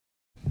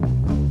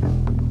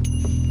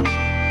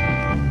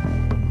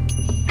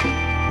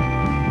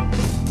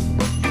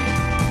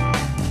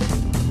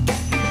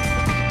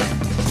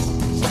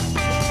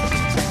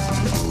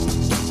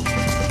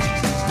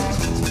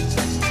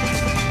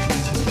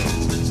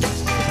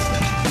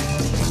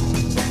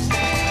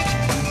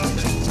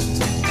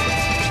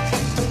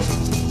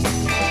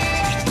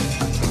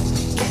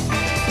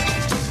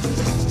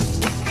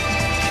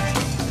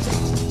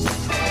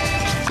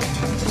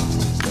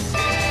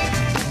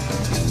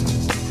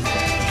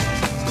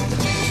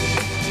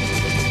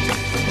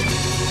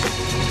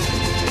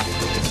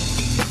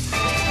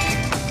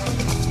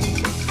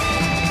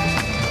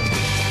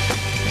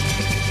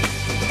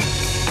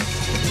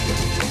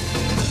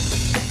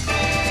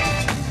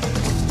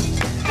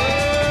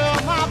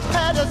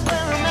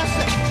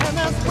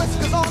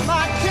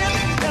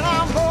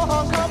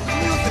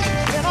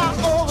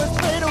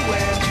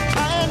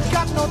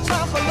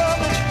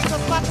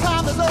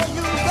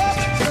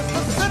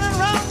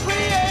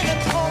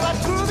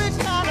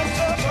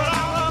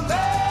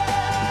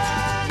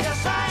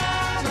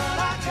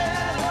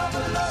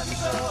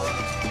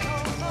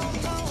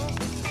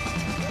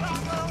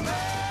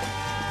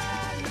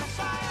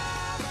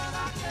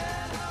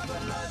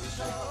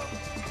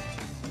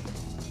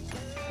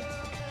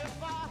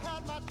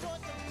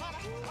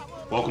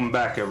Welcome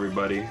back,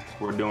 everybody.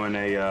 We're doing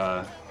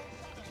a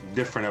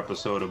different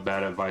episode of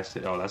Bad Advice.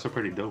 Oh, that's a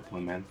pretty dope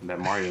one, man. That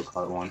Mario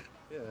Kart one.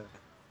 Yeah.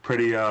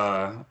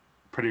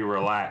 Pretty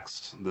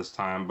relaxed this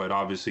time, but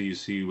obviously you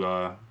see,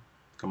 got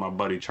my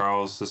buddy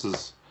Charles. This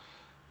is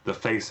the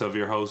face of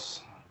your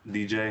host,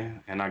 DJ,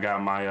 and I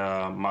got my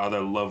other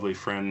lovely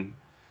friend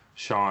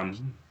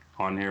Sean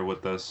on here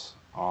with us.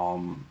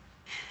 So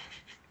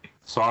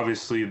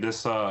obviously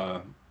this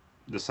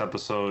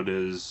episode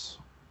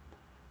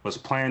was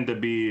planned to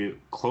be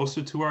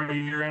closer to our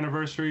year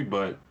anniversary,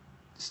 but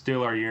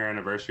still our year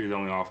anniversary is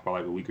only off by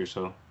like a week or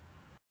so.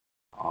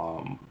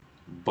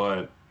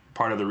 But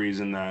part of the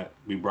reason that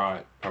we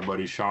brought our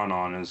buddy Sean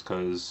on is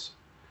because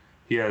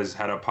he has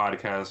had a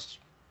podcast,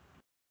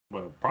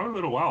 well, probably a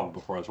little while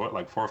before us. What,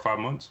 like 4 or 5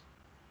 months?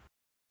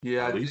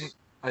 Yeah, At least?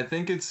 I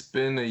think it's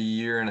been a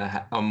year and a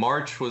half.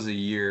 March was a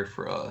year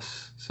for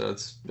us, so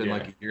it's been Yeah.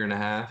 like a year and a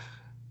half.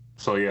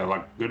 So yeah,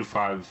 like good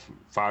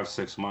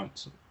 6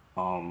 months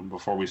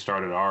before we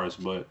started ours.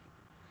 But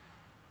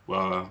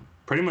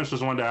pretty much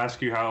just wanted to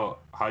ask you how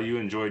you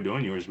enjoy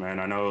doing yours, man.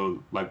 I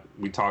know, like,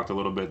 we talked a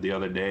little bit the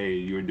other day.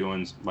 You were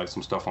doing like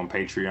some stuff on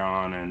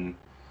Patreon and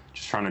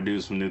just trying to do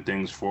some new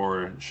things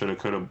for Shoulda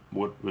Coulda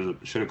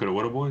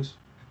Woulda Boys.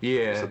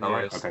 Yeah, Is that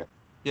right? Okay.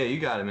 Yeah, you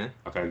got it, man.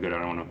 Okay, good. I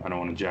don't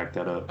want to jack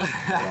that up.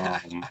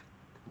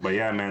 But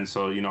yeah, man.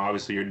 So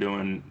obviously you're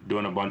doing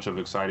a bunch of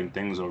exciting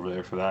things over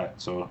there for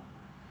that. So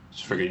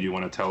just figured you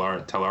want to tell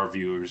our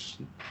viewers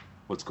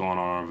what's going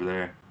on over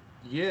there.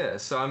 Yeah,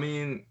 so I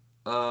mean,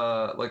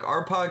 like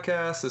our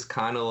podcast is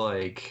kind of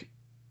like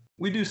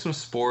we do some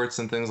sports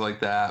and things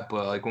like that,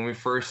 but like when we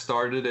first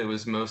started, it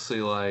was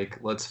mostly like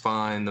let's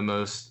find the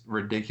most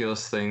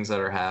ridiculous things that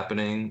are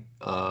happening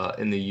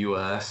in the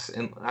U.S.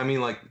 And I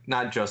mean, like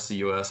not just the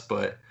U.S.,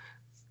 but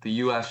the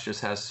U.S. just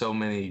has so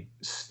many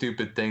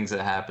stupid things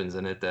that happens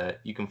in it that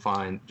you can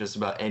find just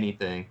about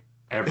anything.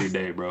 Every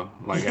day, bro.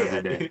 Like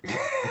every day.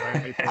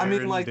 Right there I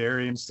mean, in like-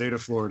 Darien, state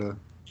of Florida.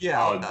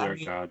 Yeah, Oh, I dear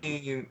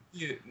mean,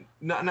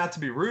 God. not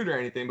to be rude or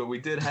anything, but we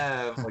did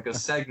have like a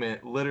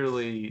segment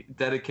literally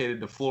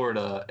dedicated to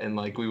Florida, and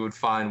like we would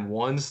find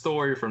one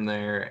story from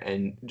there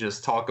and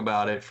just talk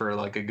about it for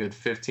like a good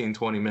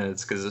 15-20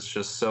 minutes because it's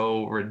just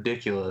so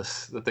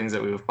ridiculous, the things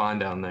that we would find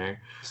down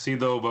there. See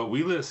though, but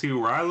see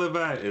where I live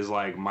at is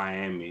like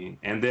Miami,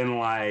 and then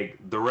like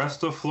the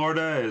rest of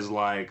Florida is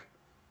like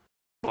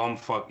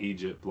bumfuck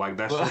Egypt. Like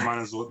that shit might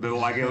as well,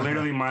 like it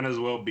literally might as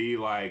well be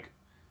like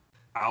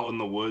out in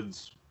the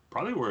woods.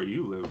 Probably where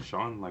you live,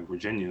 Sean, like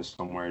Virginia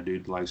somewhere,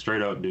 dude. Like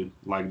straight up, dude.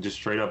 Like just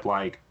straight up,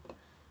 like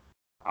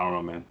I don't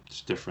know, man.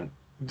 It's different.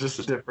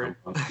 Just different.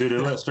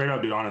 Dude, straight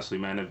up, dude. Honestly,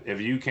 man, if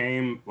you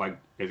came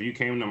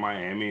to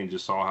Miami and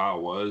just saw how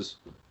it was,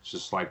 it's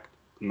just like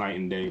night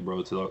and day,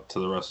 bro. To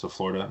the rest of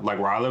Florida, like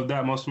where I lived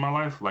at most of my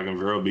life, like in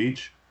Vero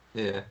Beach.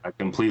 Yeah. Like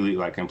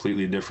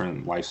completely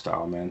different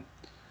lifestyle, man.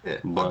 Yeah,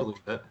 But- I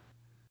believe that.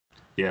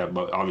 Yeah,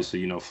 but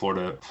obviously,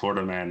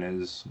 Florida man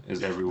is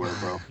everywhere,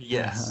 bro.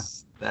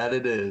 Yes, that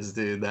it is,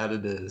 dude. That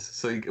it is.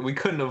 So we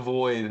couldn't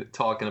avoid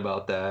talking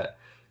about that.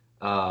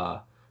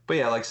 But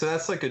yeah, like so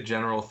that's like a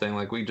general thing.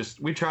 Like we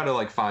try to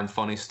like find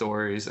funny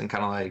stories and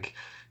kind of like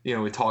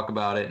we talk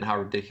about it and how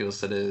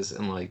ridiculous it is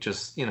and like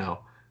just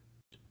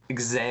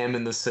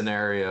examine the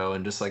scenario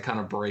and just like kind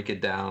of break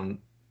it down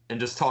and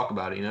just talk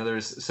about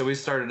it. So we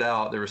started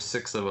out, there were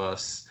 6 of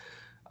us.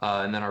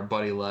 And then our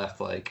buddy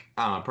left like,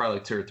 I don't know, probably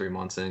like 2 or 3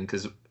 months in.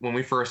 Because when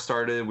we first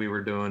started, we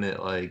were doing it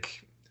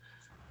like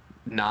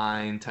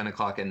 9, 10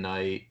 o'clock at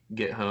night,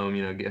 get home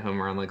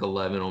around like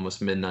 11,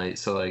 almost midnight.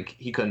 So like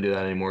he couldn't do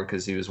that anymore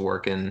because he was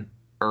working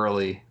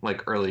early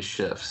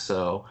shifts.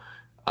 So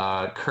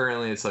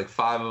currently it's like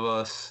 5 of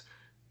us.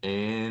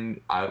 And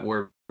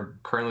we're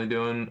currently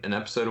doing an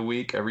episode a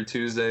week. Every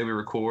Tuesday we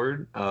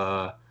record.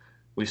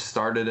 We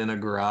started in a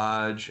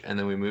garage and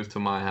then we moved to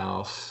my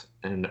house.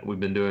 And we've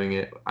been doing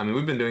it. I mean,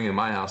 we've been doing it in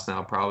my house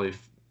now probably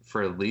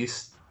for at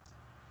least,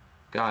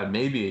 God,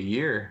 maybe a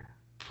year,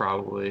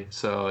 probably.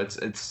 So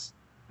it's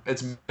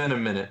been a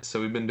minute.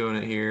 So we've been doing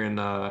it here, and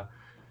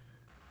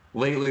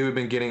lately we've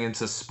been getting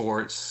into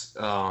sports.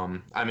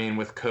 I mean,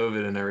 with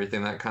COVID and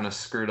everything, that kind of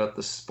screwed up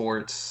the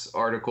sports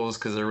articles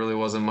because there really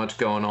wasn't much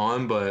going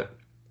on. And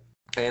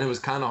it was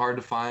kind of hard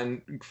to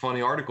find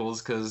funny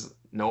articles because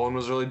no one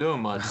was really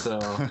doing much. So.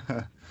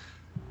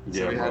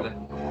 Yeah,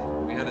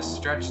 So we had a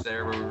stretch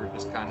there where we were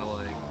just kind of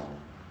like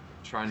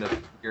trying to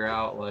figure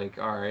out like,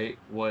 all right,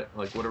 what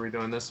are we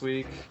doing this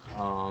week?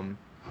 And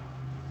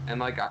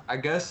like I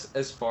guess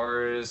as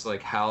far as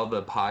like how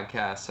the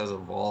podcast has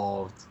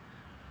evolved,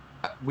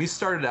 we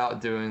started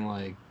out doing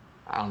like,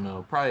 I don't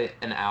know, probably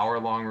an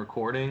hour-long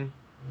recording,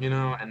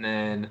 and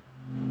then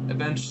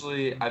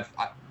eventually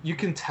you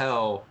can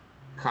tell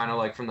kind of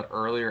like from the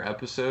earlier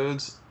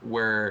episodes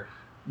where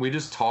we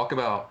just talk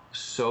about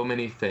so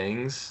many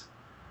things,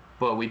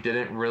 but we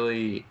didn't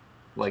really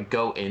like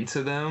go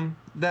into them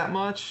that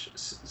much.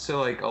 So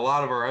like a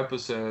lot of our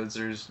episodes,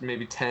 there's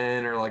maybe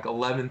 10 or like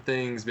 11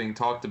 things being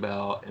talked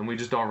about, and we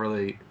don't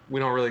really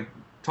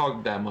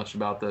talk that much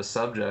about those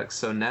subjects.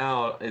 So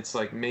now it's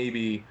like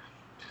maybe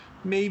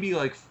maybe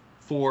like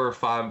 4 or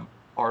 5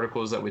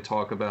 articles that we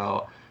talk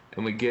about,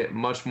 and we get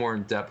much more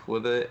in depth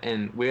with it.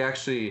 And we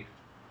actually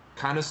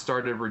kind of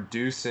started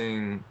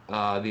reducing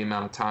the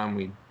amount of time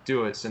we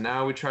do it. So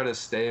now we try to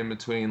stay in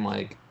between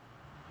like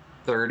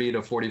 30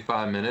 to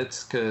 45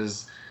 minutes,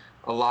 because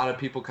a lot of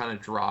people kind of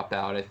drop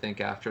out, I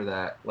think, after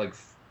that like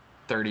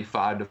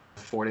 35 to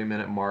 40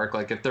 minute mark.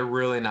 Like if they're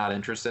really not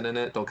interested in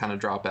it, they'll kind of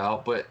drop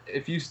out. But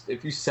if you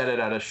set it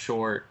at a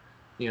short,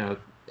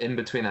 in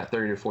between that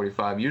 30 to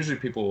 45, usually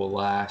people will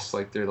last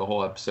like through the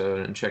whole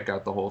episode and check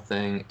out the whole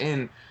thing.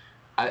 And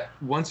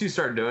once you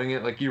start doing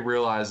it, like you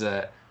realize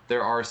that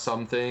there are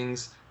some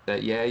things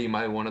that you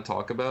might want to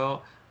talk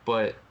about,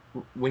 but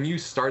when you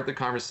start the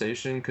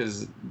conversation,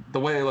 because the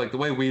way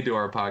we do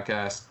our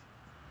podcast,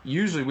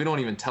 usually we don't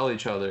even tell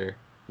each other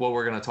what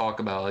we're going to talk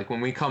about. Like when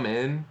we come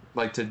in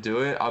like to do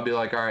it, I'll be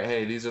like, all right,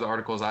 hey, these are the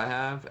articles I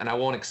have, and I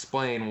won't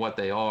explain what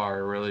they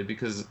are really,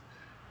 because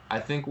I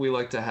think we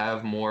like to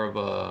have more of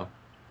a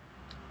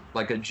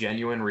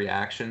genuine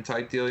reaction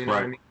type deal, you know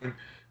what I mean?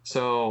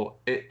 So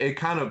it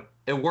kind of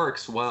it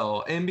works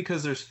well. And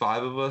because there's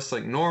 5 of us,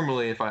 like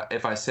normally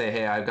if I say,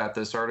 hey, I've got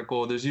this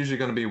article, there's usually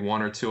going to be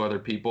 1 or 2 other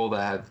people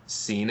that have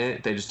seen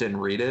it, they just didn't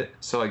read it.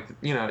 So like,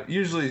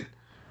 usually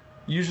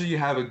you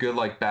have a good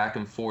like back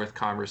and forth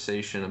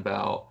conversation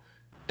about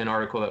an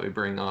article that we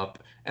bring up.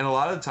 And a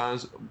lot of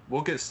times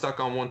we'll get stuck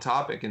on one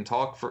topic and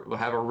we'll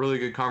have a really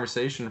good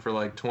conversation for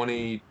like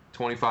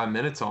 20-25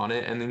 minutes on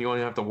it, and then you don't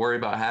even have to worry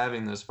about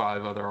having those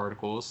 5 other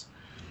articles.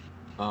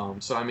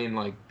 So I mean,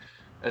 like,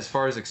 as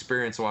far as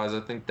experience wise, I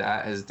think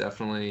that has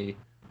definitely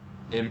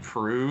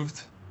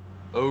improved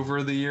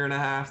over the year and a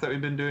half that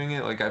we've been doing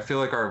it. Like I feel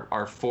like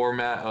our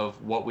format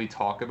of what we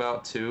talk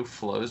about too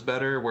flows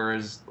better,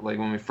 whereas like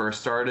when we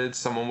first started,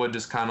 someone would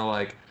just kind of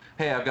like,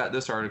 hey, I've got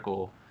this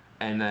article,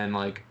 and then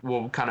like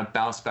we'll kind of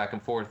bounce back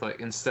and forth.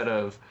 Like instead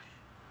of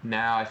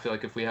now, I feel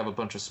like if we have a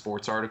bunch of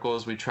sports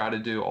articles, we try to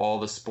do all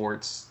the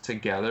sports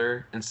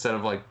together instead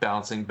of like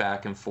bouncing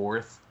back and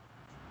forth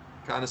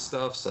kind of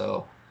stuff.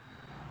 So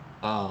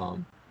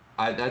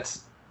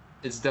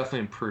it's definitely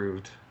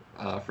improved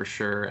for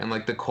sure. And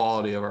like the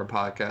quality of our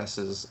podcast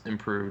is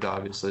improved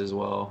obviously as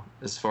well,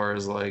 as far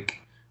as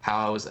like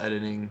how I was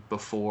editing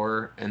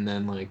before and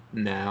then like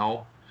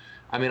now.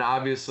 I mean,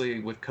 obviously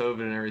with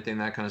COVID and everything,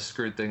 that kind of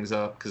screwed things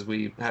up, because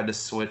we had to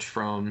switch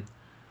from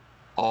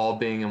all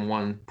being in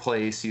one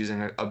place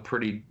using a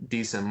pretty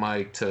decent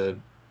mic to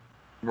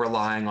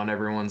relying on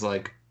everyone's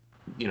like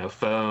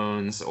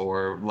phones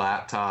or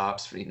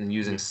laptops and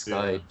using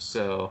Skype.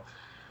 So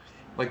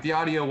like the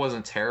audio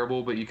wasn't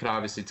terrible, but you could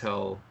obviously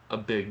tell a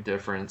big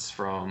difference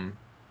from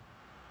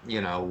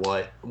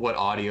what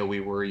audio we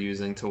were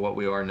using to what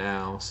we are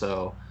now.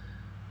 So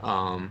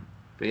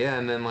but yeah,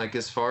 and then like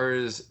as far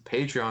as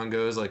Patreon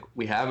goes, like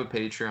we have a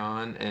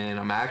Patreon, and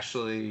I'm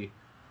actually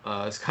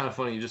it's kind of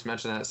funny you just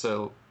mentioned that.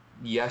 So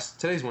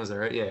today's Wednesday,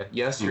 right? Yeah,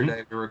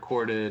 yesterday we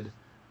recorded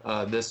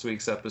this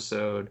week's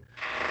episode.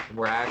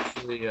 We're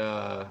actually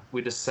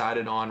we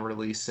decided on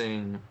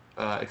releasing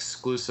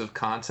exclusive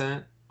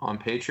content on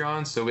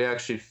Patreon. So we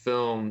actually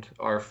filmed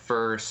our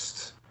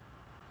first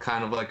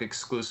kind of like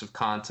exclusive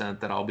content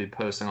that I'll be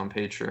posting on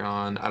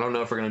Patreon. I don't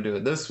know if we're gonna do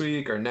it this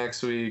week or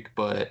next week,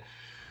 but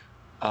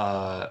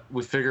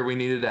we figured we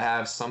needed to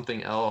have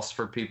something else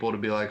for people to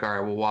be like,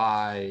 all right, well,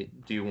 why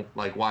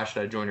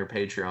should I join your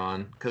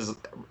Patreon? Because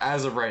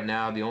as of right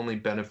now, the only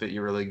benefit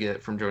you really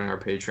get from joining our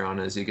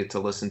Patreon is you get to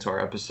listen to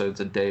our episodes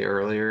a day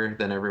earlier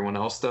than everyone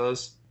else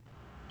does.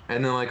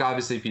 And then like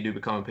obviously if you do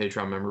become a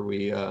Patreon member,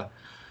 we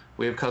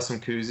have custom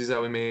koozies that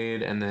we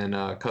made, and then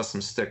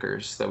custom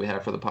stickers that we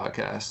have for the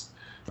podcast.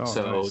 Oh,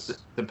 so nice.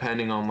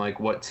 Depending on like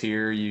what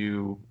tier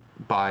you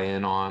buy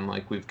in on,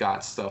 like we've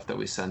got stuff that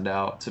we send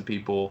out to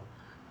people.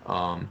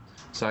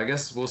 So I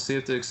guess we'll see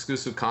if the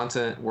exclusive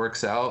content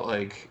works out.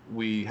 Like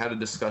we had a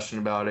discussion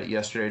about it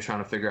yesterday,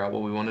 trying to figure out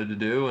what we wanted to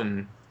do,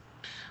 and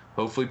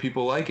hopefully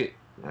people like it.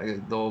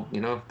 They'll,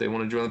 if they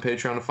want to join the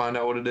Patreon to find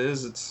out what it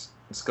is,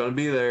 it's going to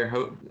be there.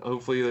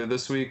 Hopefully either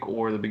this week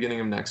or the beginning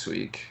of next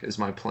week is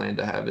my plan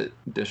to have it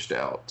dished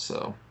out.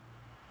 So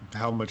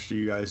how much do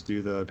you guys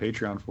do the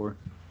Patreon for?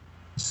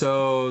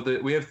 So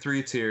we have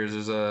 3 tiers.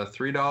 There's a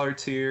 $3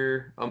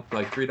 tier,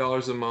 like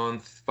 $3 a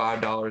month,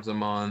 $5 a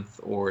month,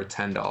 or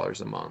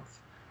 $10 a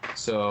month.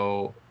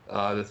 So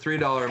the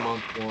 $3 a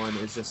month one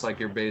is just like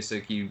your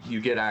basic.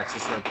 You get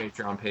access to our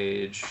Patreon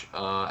page,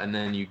 and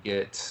then you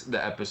get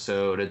the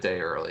episode a day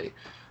early.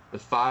 The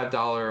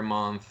 $5 a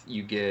month,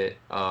 you get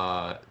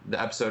the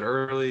episode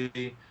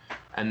early,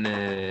 and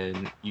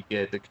then you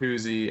get the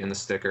koozie and the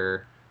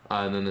sticker.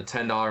 And then the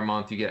 $10 a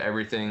month, you get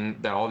everything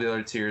that all the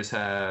other tiers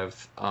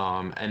have,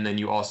 and then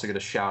you also get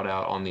a shout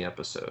out on the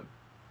episode.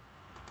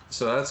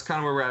 So that's kind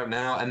of where we're at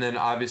now. And then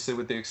obviously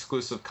with the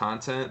exclusive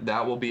content,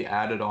 that will be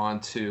added on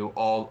to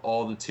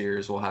all the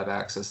tiers will have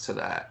access to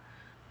that.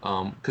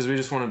 Because we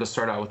just wanted to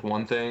start out with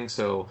one thing.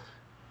 So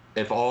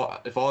if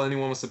all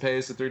anyone wants to pay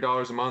us the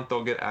 $3 a month,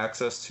 they'll get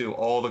access to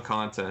all the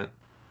content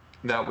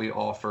that we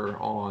offer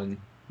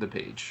on the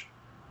page.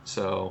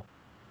 So.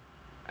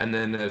 And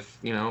then if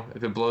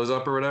it blows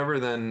up or whatever,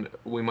 then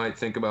we might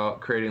think about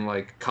creating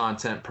like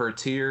content per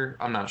tier.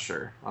 I'm not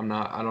sure. I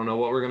don't know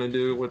what we're gonna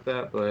do with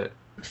that, but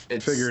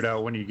Figure it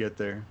out when you get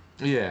there.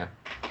 Yeah.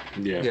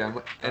 Yeah.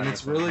 And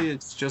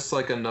it's just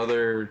like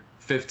another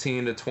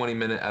 15 to 20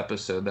 minute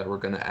episode that we're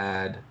gonna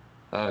add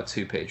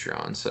to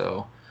Patreon.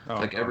 So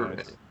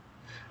Nice.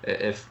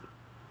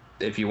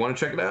 if you want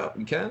to check it out,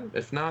 you can.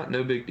 If not,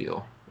 no big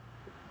deal.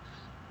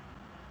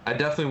 I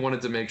definitely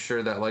wanted to make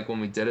sure that, like, when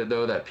we did it,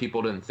 though, that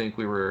people didn't think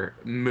we were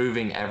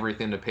moving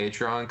everything to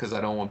Patreon, because I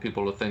don't want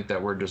people to think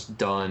that we're just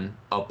done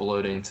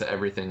uploading to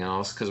everything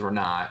else, because we're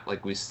not.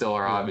 Like, we still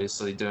are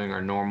obviously doing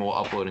our normal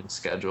uploading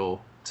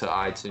schedule to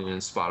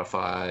iTunes,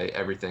 Spotify,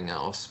 everything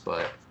else.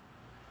 But,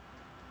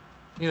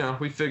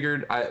 we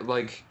figured,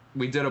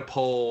 we did a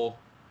poll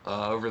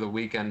over the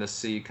weekend to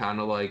see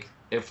kind of, like,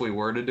 if we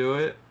were to do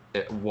it,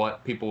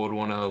 what people would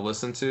want to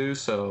listen to.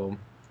 So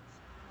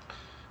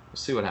we'll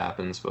see what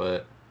happens,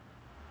 but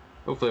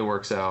hopefully it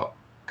works out,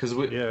 because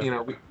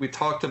we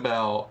talked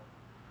about,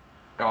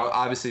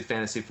 obviously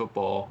fantasy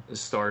football is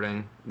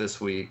starting this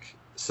week,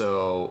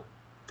 so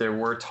there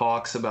were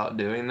talks about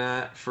doing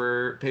that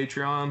for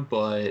Patreon,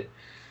 but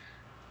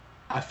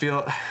I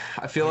feel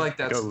like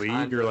that's a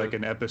league or like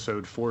an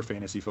episode for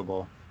fantasy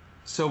football.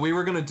 So we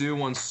were gonna do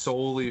one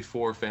solely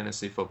for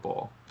fantasy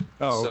football.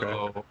 Oh,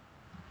 okay.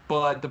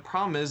 But the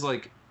problem is,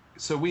 like,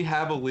 so we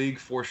have a league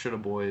for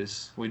Shitta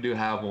Boys. We do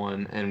have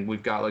one, and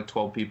we've got like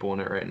 12 people in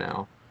it right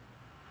now.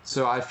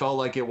 So I felt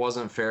like it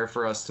wasn't fair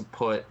for us to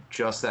put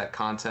just that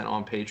content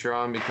on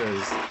Patreon,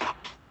 because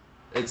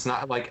it's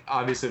not like,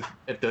 obviously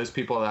if those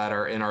people that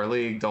are in our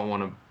league don't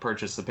want to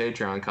purchase the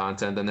Patreon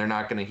content, then they're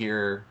not going to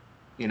hear,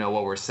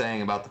 what we're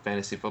saying about the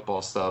fantasy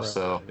football stuff. Right.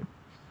 So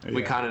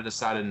we kind of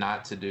decided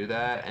not to do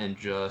that, and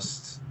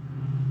just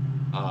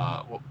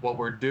what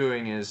we're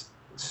doing is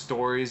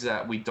stories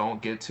that we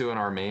don't get to in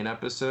our main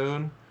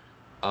episode.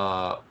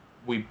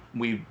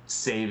 We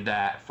save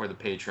that for the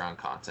Patreon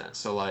content.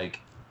 So like,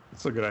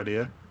 that's a good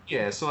idea.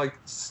 Yeah, so like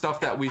stuff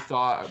that we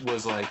thought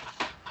was like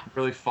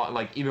really fun,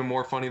 like even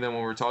more funny than what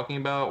we were talking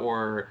about,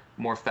 or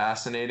more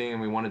fascinating,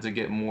 and we wanted to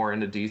get more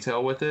into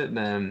detail with it,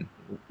 then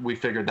we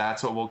figured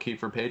that's what we'll keep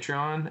for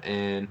Patreon.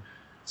 And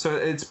so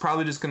it's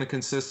probably just going to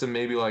consist of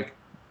maybe like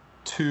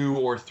 2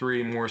 or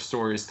 3 more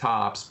stories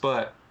tops,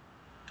 but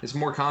it's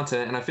more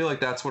content, and I feel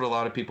like that's what a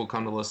lot of people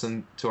come to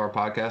listen to our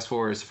podcast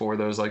for, is for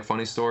those like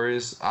funny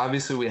stories.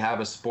 Obviously we have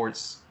a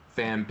sports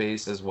fan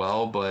base as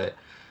well, but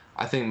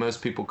I think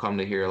most people come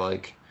to hear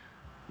like,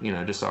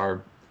 just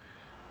our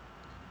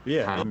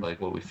kind of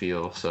like what we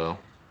feel. So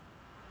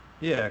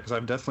yeah, because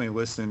I've definitely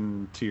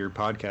listened to your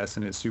podcast,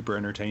 and it's super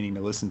entertaining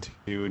to listen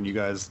to, and you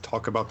guys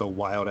talk about the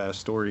wild ass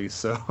stories,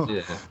 so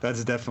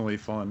that's definitely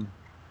fun.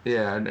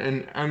 Yeah,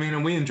 and I mean,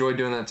 and we enjoy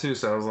doing that too,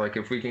 so I was like,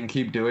 if we can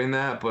keep doing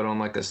that but on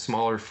like a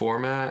smaller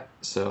format.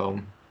 So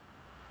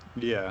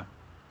yeah.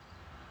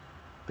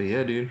 But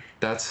yeah, dude,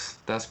 that's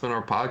been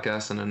our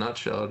podcast in a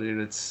nutshell, dude.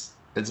 It's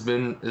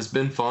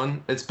been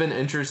fun. It's been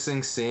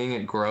interesting seeing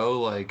it grow,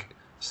 like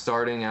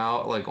starting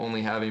out like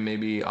only having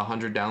maybe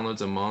 100 downloads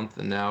a month,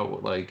 and now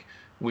like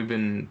we've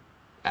been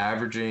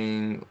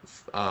averaging,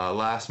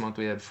 last month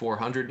we had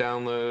 400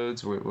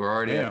 downloads. We're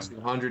already at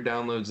 200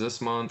 downloads this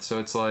month, so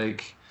it's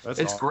like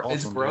it's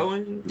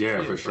growing.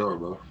 Yeah, for sure,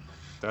 bro.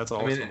 That's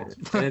awesome. I mean,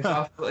 and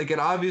it's like, it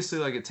obviously,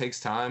 like, it takes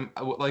time.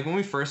 Like when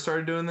we first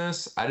started doing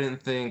this, I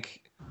didn't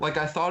think, like,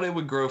 I thought it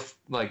would grow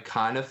like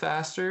kind of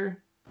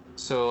faster.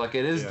 So like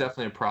it is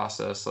definitely a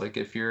process. Like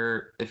if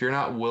you're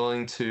not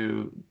willing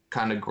to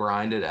kind of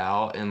grind it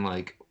out, and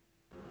like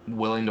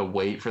willing to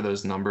wait for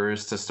those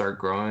numbers to start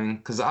growing,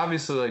 because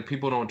obviously like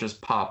people don't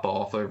just pop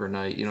off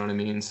overnight, you know what I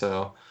mean?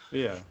 So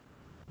yeah,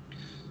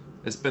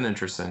 it's been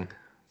interesting.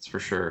 It's for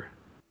sure.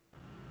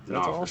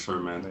 That's awesome, for sure,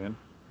 man.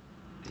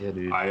 Yeah,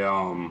 dude. I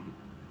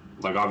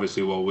like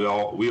obviously, well,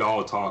 we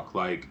all talk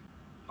like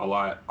a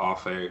lot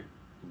off air,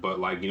 but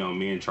like,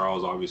 me and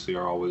Charles obviously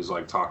are always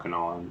like talking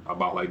on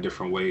about like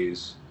different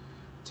ways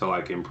to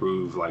like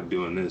improve like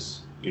doing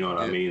this, you know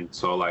what I mean?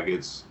 So like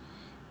it's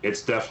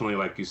definitely,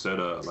 like you said,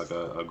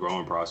 a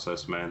growing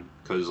process, man,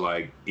 because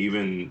like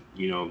even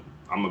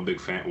I'm a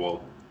big fan.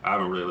 Well, I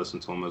haven't really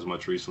listened to him as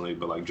much recently,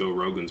 but like Joe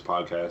Rogan's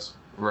podcast,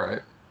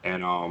 right?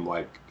 And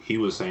like he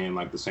was saying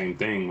like the same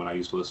thing when I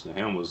used to listen to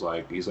him, was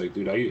like, he's like,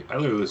 dude, I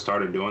literally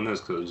started doing this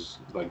because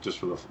like just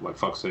for the like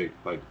fuck's sake,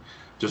 like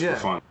just for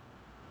fun.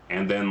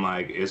 And then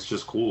like it's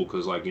just cool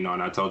because like and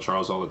I tell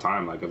Charles all the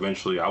time, like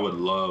eventually I would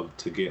love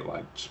to get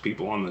like just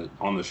people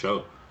on the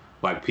show,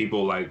 like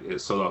people like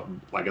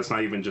like it's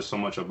not even just so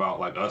much about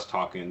like us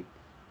talking,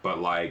 but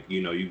like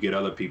you get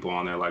other people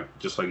on there, like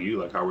just like you,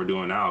 like how we're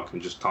doing now,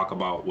 can just talk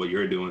about what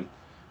you're doing.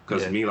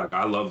 Because me, like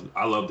I love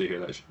to hear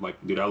that. Like,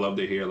 dude, I love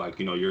to hear like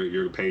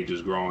your page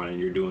is growing and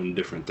you're doing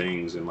different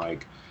things, and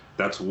like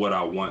that's what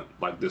I want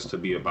like this to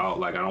be about.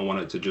 Like I don't want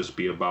it to just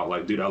be about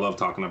like, dude, I love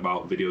talking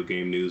about video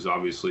game news.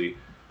 Obviously,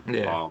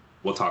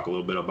 we'll talk a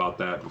little bit about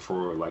that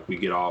before like we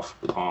get off.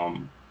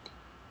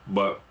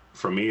 But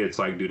for me, it's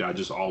like, dude, I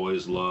just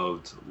always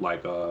loved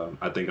like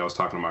I think I was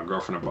talking to my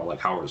girlfriend about like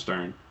Howard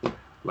Stern.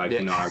 Like,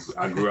 you know,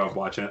 I grew up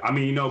watching. I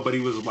mean, you know, but he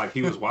was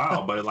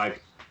wild. But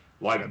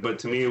but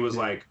to me, it was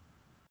like,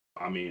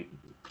 I mean,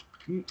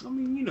 you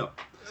know.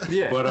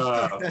 Yeah. But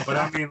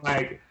I mean,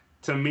 like,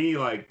 to me,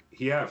 like,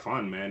 he had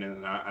fun, man,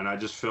 and I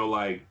just feel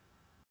like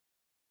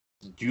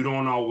you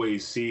don't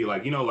always see,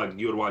 like, you know, like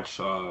you would watch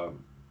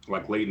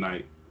like late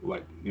night,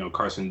 like, you know,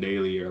 Carson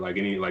Daly or like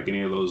any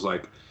of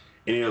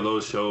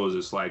those shows.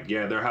 It's like,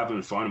 yeah, they're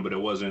having fun, but it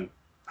wasn't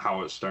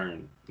Howard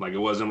Stern. Like, it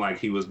wasn't like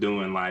he was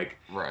doing like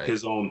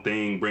his own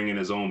thing, bringing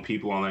his own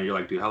people on there. You're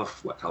like, dude, how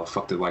the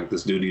fuck did like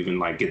this dude even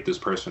like get this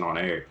person on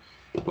air?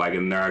 Like,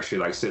 and they're actually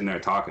like sitting there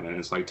talking, and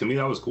it's like, to me,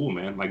 that was cool,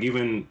 man. Like,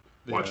 even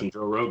watching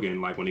Joe Rogan,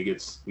 like when he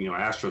gets, you know,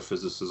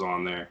 astrophysicists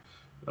on there,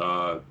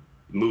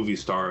 movie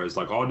stars,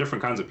 like all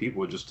different kinds of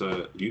people, just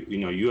to you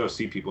know,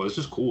 UFC people. It's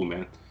just cool,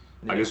 man.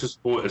 Like, it's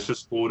just cool. It's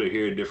just cool to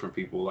hear different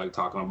people like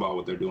talking about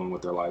what they're doing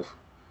with their life.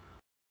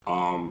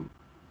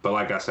 But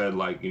like I said,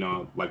 like, you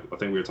know, like I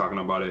think we were talking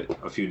about it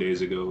a few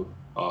days ago.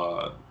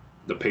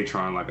 The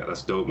Patreon, like,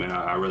 that's dope, man.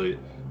 I really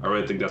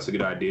think that's a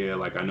good idea.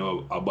 Like, I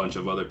know a bunch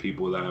of other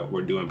people that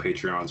were doing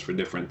Patreons for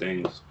different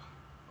things.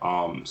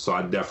 So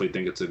I definitely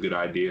think it's a good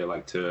idea,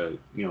 like, to,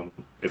 you know,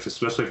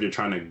 especially if you're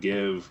trying to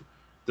give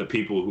the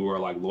people who are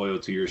like loyal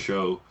to your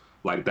show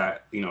like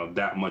that, you know,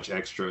 that much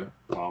extra.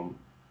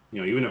 You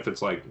know, even if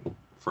it's like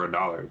for $1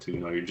 or $2, you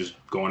know, you're just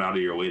going out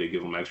of your way to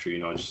give them extra, you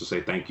know, just to say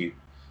thank you,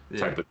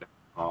 type of thing.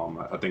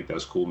 I think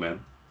that's cool,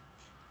 man.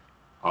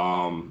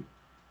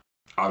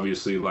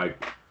 Obviously,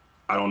 like,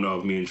 I don't know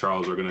if me and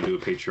Charles are gonna do a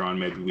Patreon.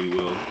 Maybe we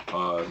will,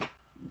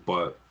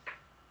 but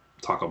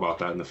talk about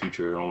that in the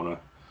future. I don't want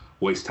to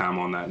waste time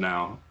on that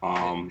now.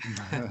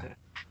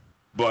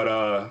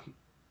 But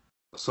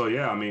so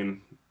yeah, I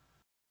mean,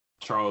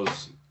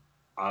 Charles,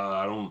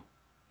 I don't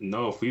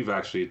know if we've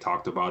actually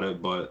talked about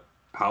it, but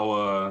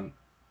how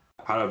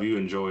have you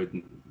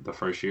enjoyed the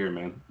first year,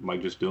 man?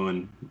 Like, just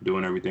doing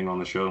everything on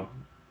the show.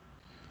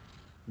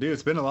 Dude,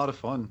 it's been a lot of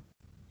fun.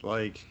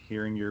 Like,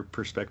 hearing your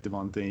perspective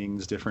on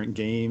things, different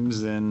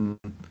games, and,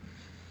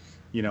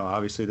 you know,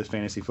 obviously the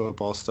fantasy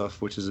football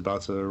stuff, which is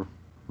about to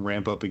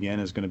ramp up again,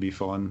 is going to be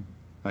fun.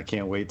 I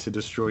can't wait to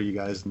destroy you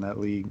guys in that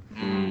league.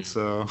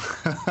 So,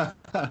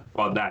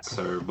 well, that,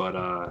 sir, but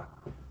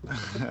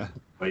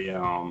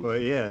yeah.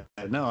 But yeah,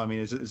 no, I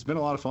mean, it's been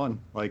a lot of fun.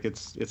 Like,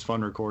 it's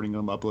fun recording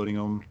them, uploading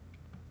them,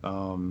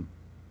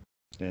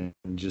 and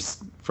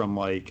just from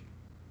like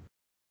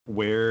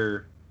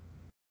where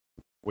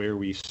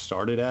we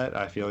started at,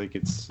 I feel like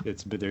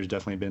there's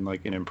definitely been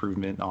like an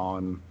improvement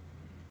on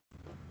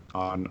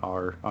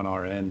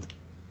our end.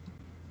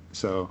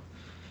 So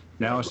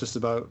now it's just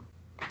about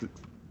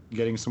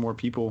getting some more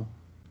people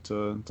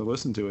to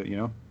listen to it, you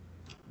know?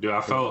 Dude,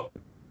 I felt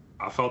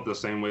the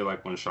same way,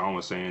 like when Sean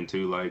was saying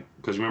too, like,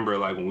 because remember,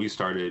 like, when we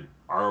started,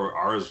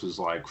 ours was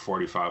like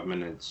 45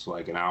 minutes,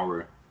 like an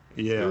hour.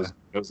 Yeah.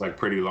 It was like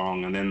pretty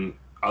long. And then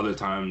other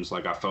times,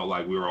 like, I felt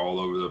like we were all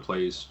over the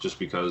place just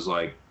because,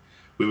 like,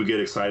 we would get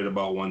excited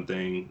about one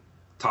thing,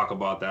 talk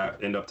about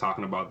that, end up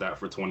talking about that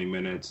for 20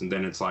 minutes. And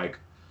then it's like,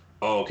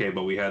 oh, okay,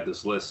 but we had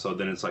this list. So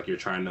then it's like you're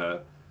trying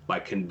to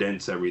like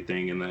condense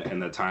everything in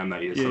the time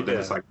that you, so then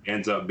it's like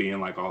ends up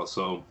being like all,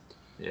 so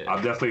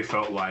I've definitely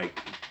felt like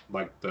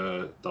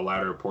the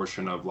latter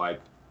portion of, like,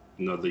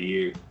 you know, the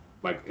year,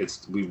 like,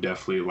 we've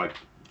definitely, like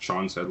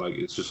Sean said, like,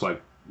 it's just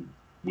like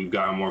we've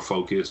gotten more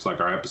focused,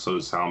 like our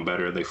episodes sound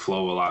better, they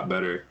flow a lot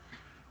better.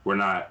 We're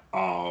not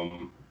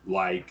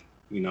like,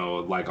 you know,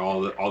 like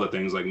all the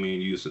things like me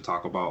and you used to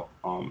talk about,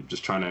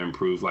 just trying to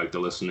improve like the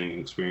listening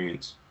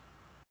experience.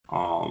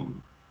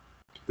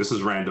 This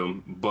is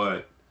random,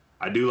 but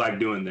I do like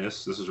doing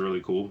this. This is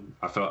really cool.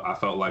 I felt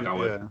like I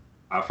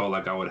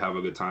would have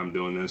a good time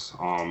doing this.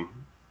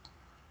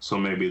 So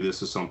maybe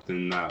this is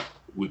something that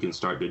we can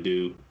start to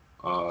do,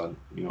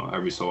 you know,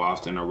 every so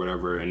often or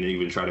whatever, and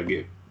even try to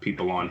get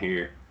people on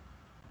here.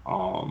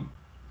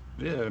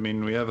 Yeah, I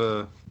mean, we have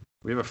a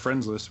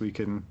friends list we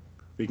can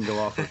go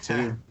off of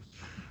too.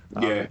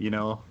 Yeah, you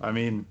know, I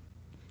mean,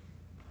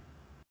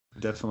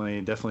 definitely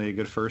a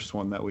good first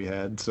one that we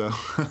had. So.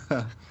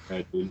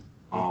 Yeah, dude.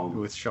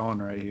 With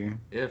Sean right here.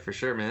 Yeah, for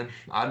sure, man.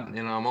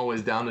 I'm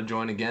always down to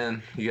join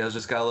again. You guys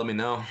just gotta let me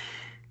know.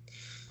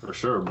 For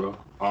sure, bro.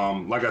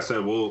 Like I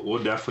said,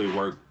 we'll definitely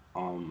work.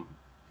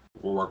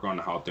 We'll work on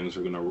how things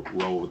are gonna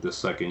roll with this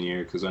second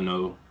year, because I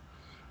know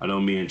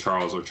me and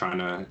Charles are trying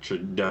to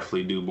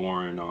definitely do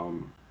more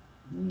and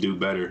do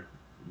better.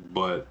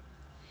 But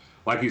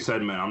like you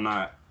said, man, I'm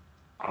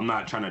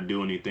not trying to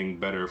do anything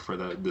better for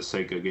the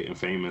sake of getting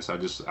famous. I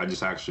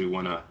just actually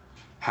want to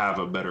have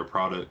a better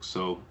product.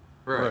 So.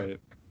 Right.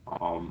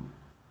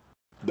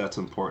 That's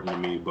important to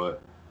me,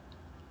 but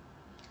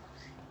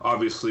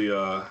obviously,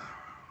 we're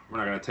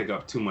not gonna take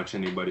up too much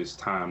anybody's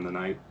time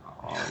tonight.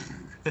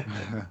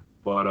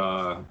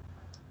 But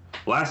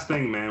last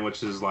thing, man,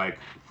 which is like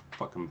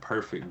fucking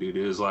perfect, dude.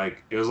 It was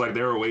like they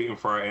were waiting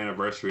for our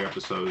anniversary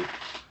episode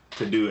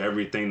to do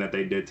everything that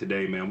they did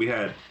today, man. We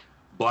had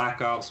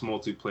Black Ops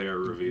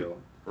multiplayer reveal,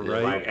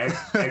 right? Like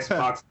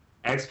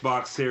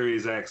Xbox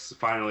Series X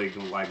finally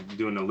like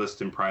doing the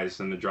listing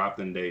price and the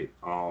drop-in date.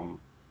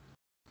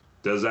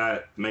 Does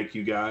that make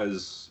you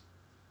guys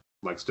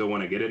like still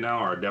want to get it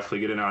now, or definitely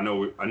get it now? I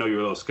know you're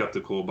a little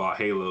skeptical about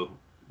Halo,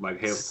 like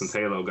since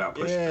Halo got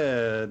pushed.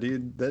 Yeah,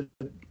 dude,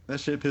 that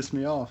shit pissed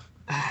me off.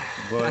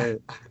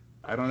 But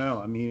I don't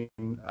know. I mean,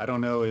 I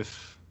don't know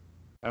if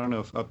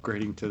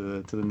upgrading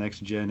to the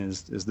next gen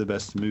is the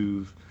best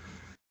move.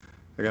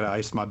 I gotta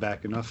ice my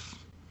back enough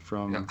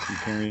from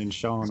comparing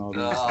Sean all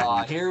these.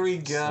 Oh, here we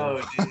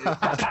go, dude.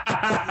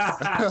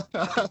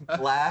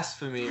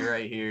 Blasphemy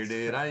right here,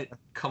 dude. I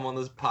come on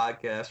this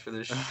podcast for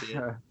this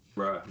shit,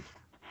 Bruh.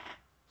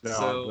 No,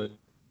 so.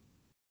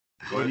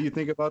 what do you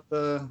think about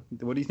the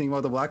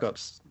Black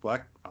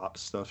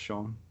Ops stuff,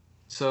 Sean?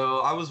 So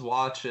I was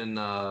watching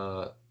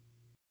a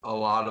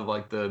lot of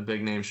like the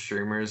big name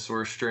streamers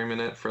were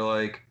streaming it for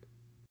like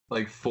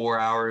 4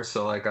 hours.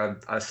 So like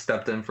I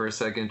stepped in for a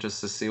second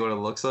just to see what it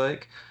looks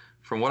like.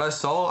 From what I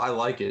saw, I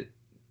like it.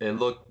 It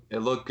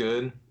looked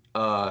good.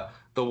 The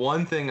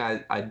one thing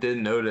I did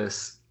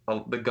notice,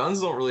 the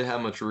guns don't really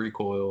have much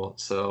recoil,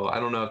 so I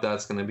don't know if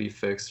that's gonna be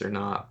fixed or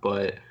not.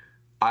 But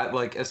I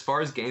like, as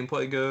far as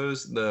gameplay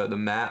goes, the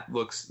map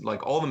looks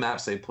like all the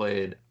maps they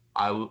played.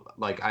 I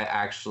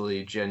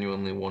actually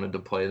genuinely wanted to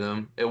play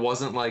them. It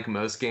wasn't like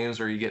most games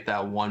where you get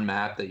that one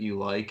map that you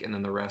like and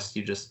then the rest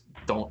you just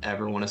don't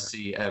ever want to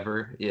see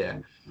ever. Yeah.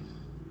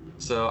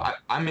 So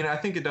I mean, I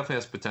think it definitely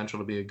has potential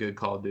to be a good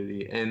Call of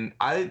Duty, and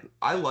I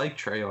like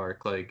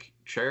Treyarch. Like,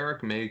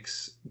 Treyarch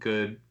makes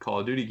good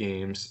Call of Duty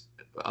games.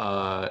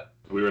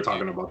 We were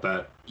talking about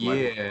that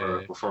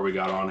before we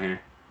got on here.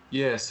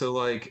 Yeah, so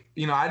like,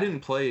 I didn't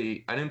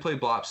play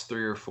Black Ops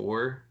 3 or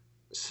 4,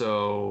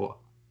 so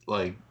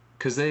like,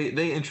 because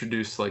they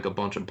introduced like a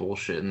bunch of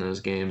bullshit in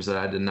those games that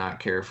I did not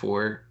care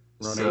for.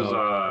 Running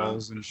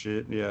balls and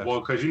shit. Yeah. Well,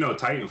 because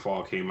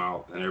Titanfall came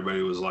out and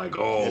everybody was like,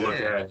 "Oh, look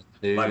at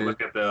the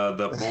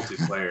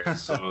multiplayer."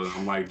 So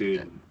I'm like,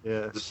 dude,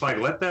 just like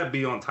let that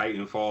be on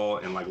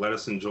Titanfall and like let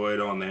us enjoy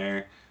it on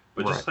there,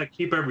 but just like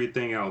keep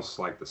everything else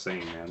like the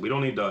same, man. We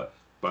don't need to.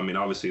 But I mean,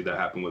 obviously that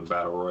happened with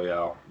Battle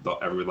Royale, the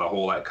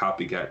whole like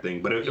copycat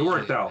thing, but it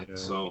worked out. Yeah.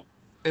 So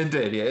it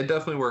did, yeah, it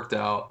definitely worked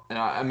out. And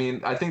I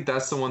mean, I think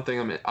that's the one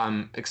thing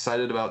I'm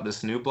excited about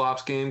this new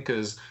Blops game,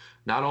 because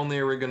not only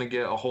are we going to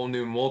get a whole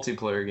new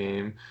multiplayer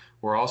game,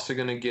 we're also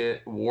going to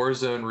get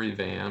Warzone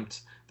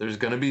revamped. There's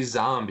going to be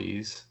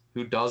zombies.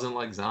 Who doesn't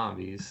like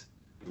zombies?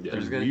 Yeah,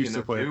 we used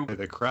to play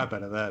the crap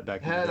out of that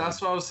back in the day.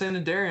 That's what I was saying to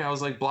Darian. I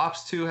was like,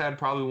 Blops 2 had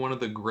probably one of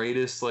the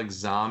greatest like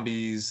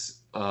zombies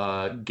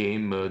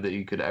game mode that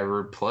you could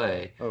ever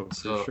play. Oh,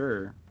 for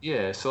sure.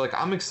 Yeah, so like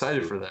I'm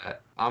excited for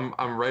that.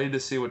 I'm ready to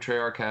see what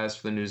Treyarch has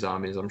for the new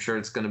zombies. I'm sure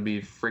it's going to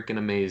be freaking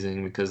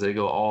amazing because they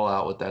go all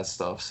out with that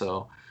stuff.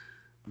 So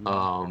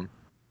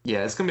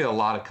yeah, it's gonna be a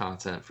lot of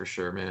content for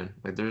sure, man.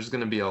 Like, there's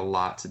gonna be a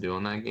lot to do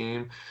in that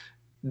game.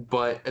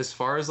 But as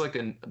far as like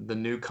the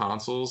new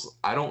consoles,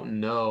 I don't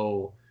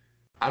know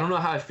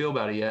how I feel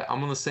about it yet.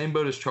 I'm on the same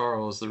boat as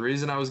Charles. The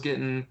reason I was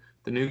getting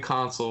the new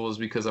console was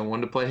because I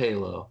wanted to play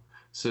Halo.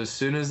 So as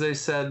soon as they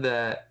said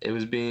that it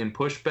was being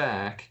pushed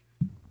back,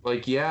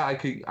 like, yeah, I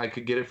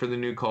could get it for the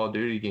new Call of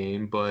Duty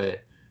game,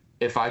 but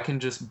if I can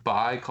just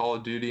buy Call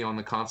of Duty on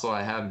the console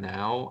I have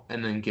now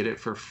and then get it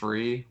for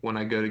free when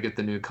I go to get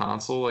the new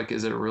console, like,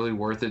 is it really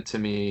worth it to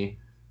me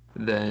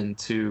then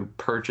to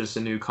purchase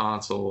a new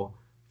console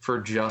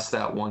for just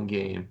that one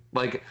game?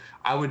 Like,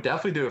 I would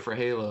definitely do it for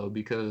Halo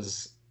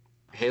because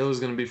Halo's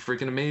going to be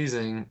freaking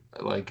amazing.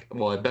 Like,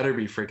 well, it better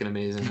be freaking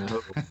amazing, I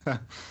hope.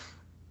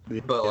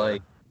 But,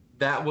 like,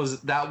 that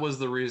was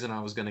the reason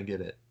I was going to get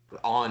it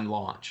on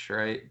launch,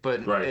 right?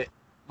 But,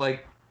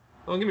 like,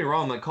 don't get me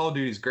wrong, like, Call of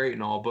Duty's great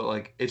and all, but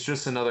like, it's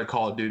just another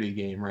Call of Duty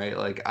game, right?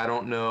 Like, I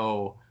don't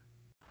know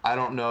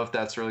if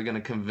that's really going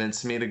to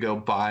convince me to go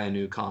buy a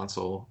new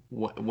console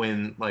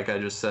when, like I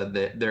just said,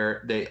 that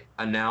they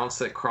announced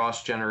that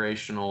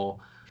cross-generational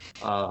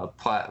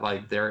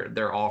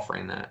they're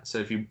offering that. So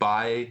if you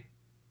buy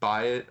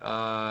it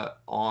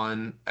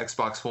on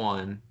Xbox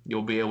One,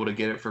 you'll be able to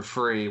get it for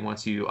free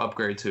once you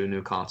upgrade to a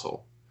new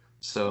console.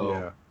 So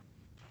yeah.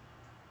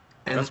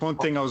 And that's one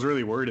thing I was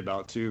really worried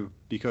about too,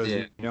 because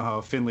you know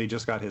how Finley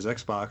just got his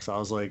Xbox. I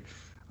was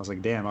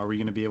like, damn, are we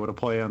going to be able to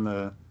play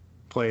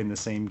in the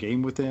same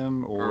game with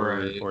him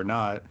or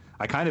not?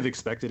 I kind of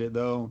expected it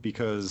though,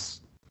 because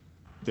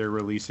they're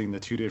releasing the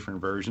two different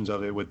versions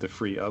of it with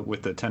the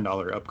with the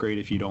 $10 upgrade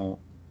if you don't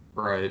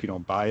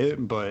buy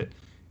it. But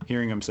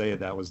hearing him say it,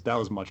 that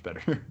was much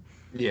better.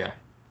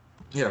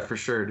 Yeah, for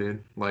sure,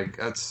 dude. Like,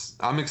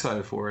 I'm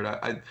excited for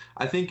it.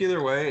 I think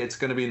either way, it's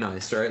gonna be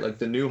nice, right? Like,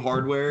 the new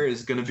hardware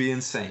is gonna be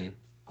insane.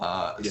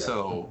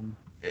 So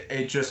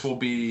it just will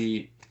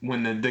be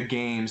when the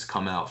games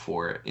come out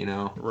for it, you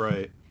know?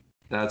 Right.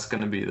 That's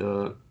gonna be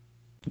the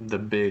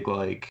big,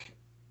 like,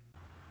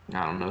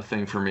 I don't know,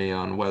 thing for me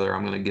on whether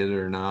I'm gonna get it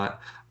or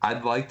not.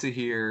 I'd like to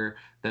hear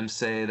them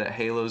say that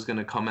Halo's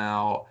gonna come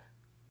out,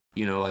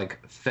 you know,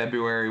 like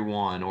February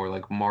 1 or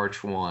like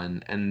March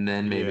 1, and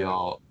then maybe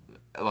I'll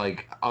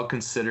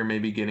consider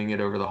maybe getting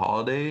it over the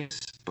holidays,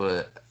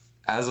 but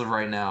as of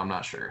right now, I'm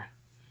not sure.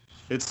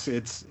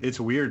 It's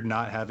weird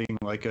not having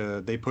like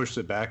they pushed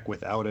it back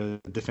without a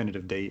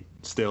definitive date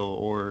still,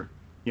 or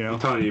I'm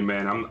telling you,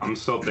 man, I'm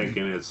still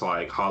thinking it's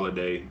like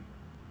holiday.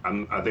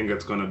 I think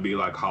it's gonna be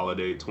like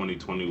holiday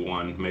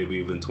 2021, maybe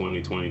even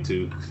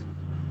 2022.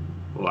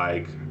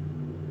 Like,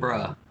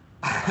 bruh.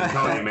 I'm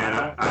telling you,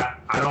 man,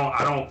 I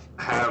don't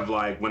have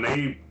like when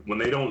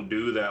they don't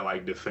do that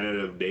like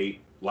definitive date,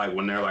 like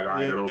when they're like, all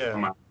right, it'll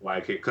come out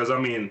like it, because I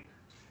mean,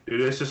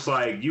 dude, it's just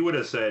like you would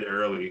have said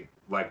early,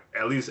 like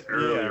at least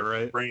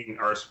early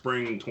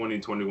spring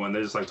 2021.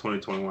 They're just like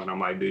 2021. I'm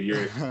like, dude,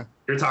 you're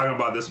talking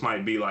about this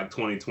might be like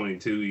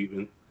 2022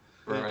 even.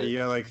 Right.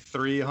 Yeah, like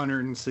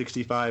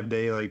 365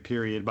 day like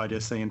period by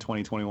just saying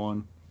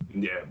 2021.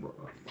 Yeah,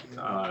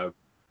 bro.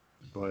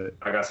 But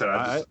like I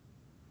said,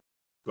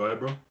 go ahead,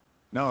 bro.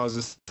 No, I was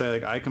just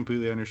saying, like, I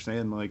completely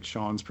understand like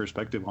Sean's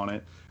perspective on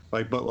it.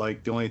 Like, but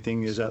like the only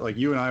thing is that like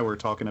you and I were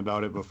talking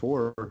about it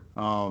before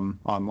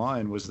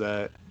online, was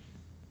that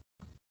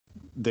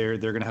they're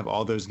gonna have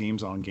all those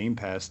games on Game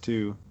Pass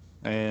too.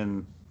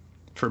 And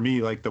for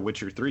me, like The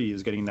Witcher 3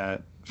 is getting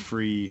that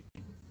free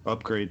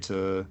upgrade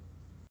to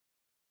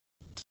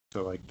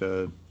like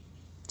the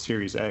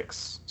Series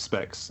X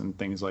specs and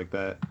things like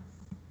that.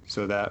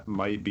 So that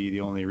might be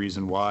the only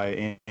reason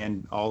why.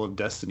 And all of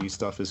Destiny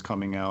stuff is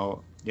coming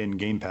out in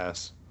Game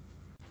Pass.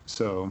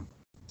 So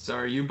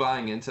are you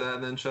buying into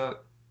that then,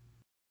 Chuck?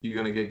 You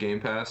gonna get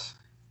Game Pass?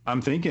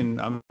 I'm thinking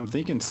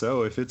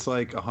so. If it's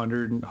like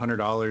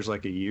 $100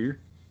 like a year,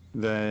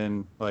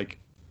 then like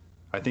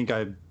I think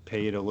I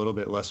paid a little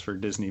bit less for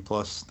Disney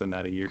Plus than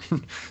that a year.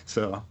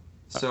 so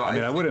I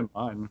mean, I wouldn't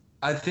mind.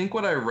 I think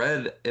what I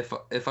read,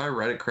 if I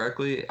read it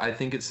correctly, I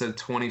think it said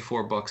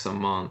 $24 a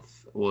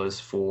month was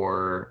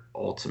for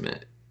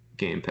Ultimate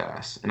Game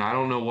Pass, and I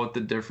don't know what the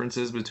difference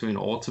is between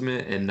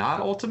Ultimate and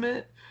not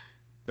Ultimate.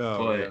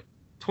 But yeah.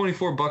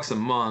 $24 a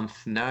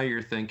month. Now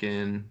you're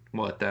thinking,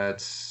 what?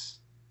 That's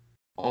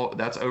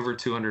over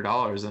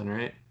 $200 then,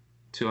 right?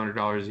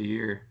 $200 a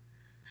year.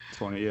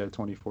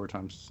 24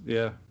 times.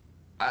 Yeah.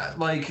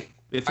 I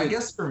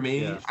guess for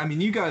me, yeah. I mean,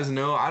 you guys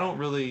know, I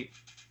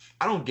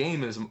don't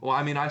game as well.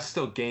 I mean, I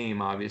still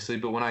game obviously,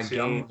 but when I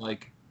game,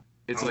 like,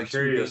 it's I'm like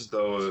curious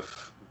though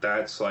if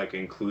that's like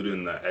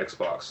including the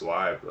Xbox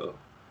Live though,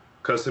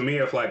 because to me,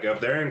 if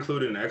they're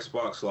including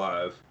Xbox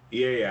Live,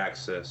 EA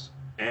Access,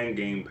 and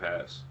Game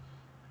Pass,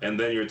 and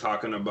then you're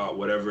talking about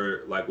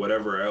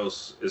whatever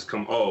else is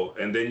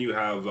and then you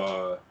have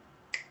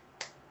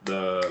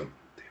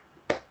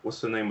what's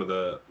the name of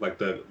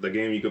the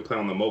game you could play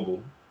on the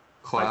mobile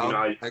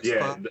cloud?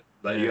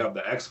 Like, you have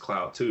the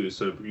xCloud too,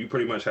 so you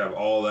pretty much have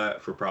all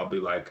that for probably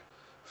like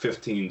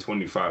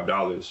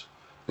 $15-$25.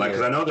 Like,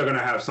 because I know they're gonna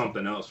have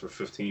something else for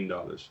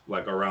 $15,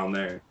 like around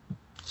there.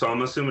 So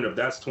I'm assuming if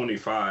that's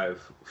 $25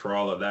 for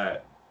all of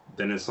that,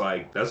 then it's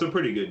like that's a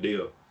pretty good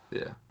deal.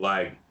 Yeah.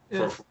 Like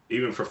for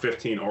even for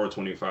 $15 or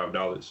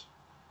 $25.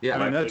 Yeah,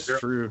 I mean, that's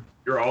true.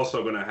 You're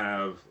also gonna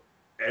have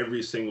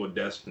every single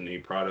Destiny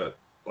product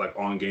like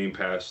on Game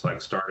Pass,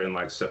 like starting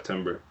like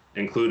September,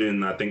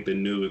 including I think the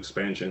new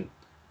expansion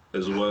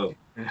as well.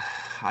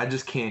 I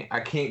just can't. I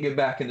can't get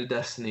back into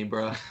Destiny,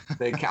 bro.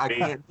 I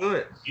can't do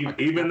it.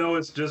 Even though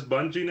it's just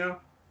Bungie now?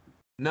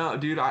 No,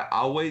 dude.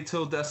 I'll wait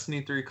till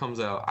Destiny 3 comes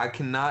out. I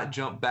cannot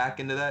jump back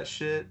into that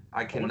shit.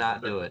 I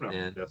cannot do it,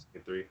 man.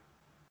 Destiny 3.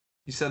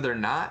 You said they're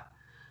not?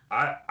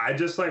 I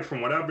just like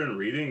from what I've been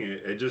reading,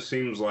 it just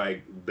seems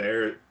like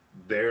they're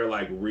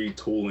like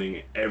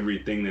retooling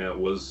everything that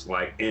was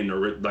like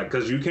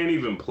because you can't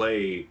even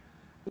play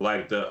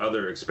like the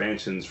other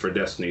expansions for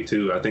Destiny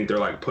 2. I think they're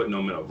like putting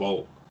them in a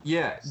vault.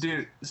 Yeah,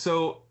 dude.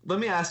 So let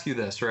me ask you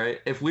this, right?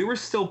 If we were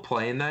still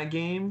playing that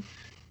game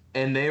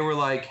and they were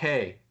like,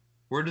 hey,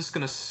 we're just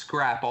going to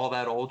scrap all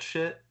that old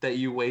shit that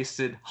you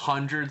wasted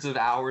hundreds of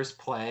hours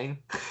playing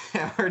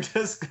and we're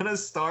just going to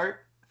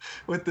start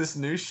with this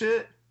new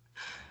shit.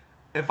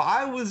 If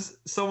I was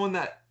someone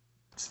that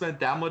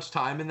spent that much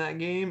time in that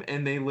game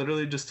and they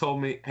literally just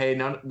told me, hey,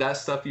 none that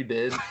stuff you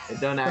did,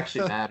 it doesn't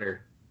actually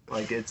matter.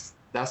 Like,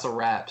 that's a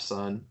wrap,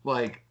 son.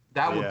 Like,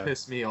 that would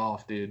piss me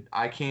off, dude.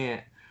 I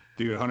can't.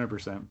 Dude,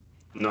 100%.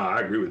 No, I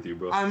agree with you,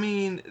 bro. I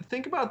mean,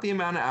 think about the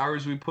amount of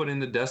hours we put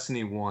into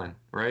Destiny 1,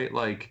 right?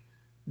 Like,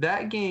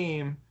 that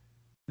game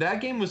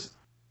was,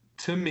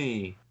 to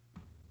me,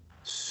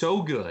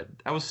 so good.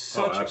 That was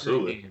such a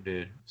great game,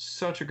 dude.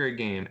 Such a great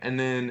game. And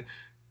then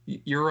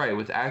you're right,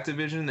 with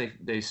Activision,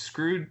 they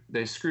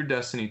screwed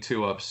Destiny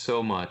 2 up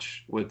so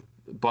much with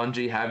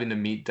Bungie having to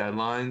meet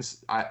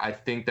deadlines. I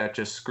think that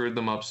just screwed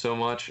them up so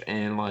much,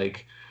 and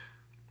like,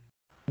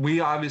 we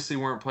obviously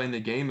weren't playing the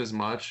game as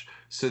much,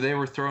 so they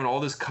were throwing all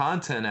this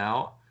content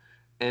out,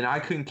 and I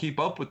couldn't keep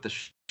up with the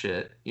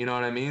shit. You know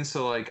what I mean?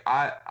 So like,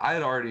 I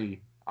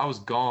was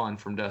gone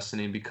from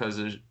Destiny because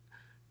of,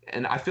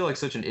 and I feel like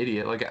such an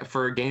idiot. Like,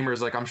 for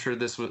gamers, like, I'm sure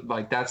this was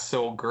like, that's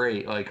so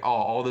great. Like, oh,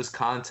 all this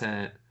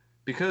content,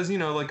 because, you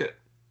know, like, it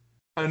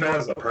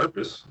has a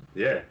purpose.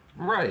 Yeah.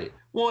 Right.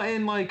 Well,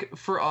 and like,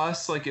 for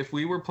us, like, if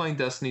we were playing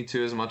Destiny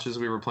 2 as much as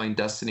we were playing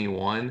Destiny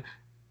 1,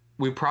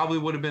 we probably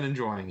would have been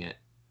enjoying it.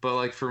 But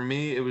like, for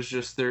me, it was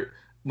just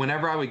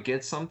whenever I would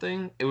get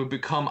something, it would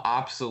become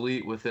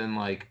obsolete within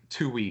like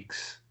 2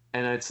 weeks.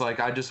 And it's like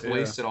I just Yeah.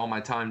 wasted all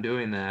my time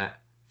doing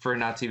that for it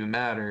not to even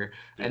matter.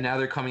 Yeah. And now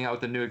they're coming out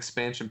with a new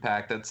expansion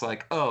pack that's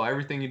like, oh,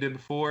 everything you did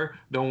before,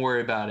 don't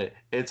worry about it.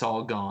 It's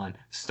all gone.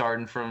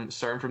 Starting from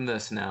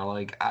this now.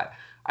 Like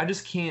I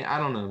just can't. I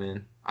don't know,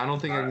 man. I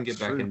don't think I can get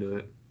back True. into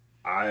it.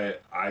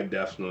 I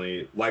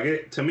definitely like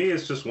it. To me,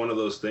 it's just one of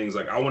those things.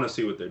 Like I want to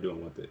see what they're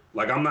doing with it.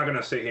 Like I'm not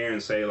gonna sit here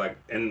and say like,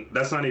 and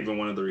that's not even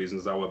one of the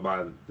reasons I would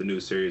buy the new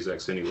Series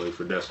X anyway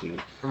for Destiny.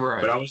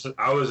 Right. But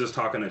I was just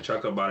talking to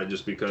Chuck about it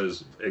just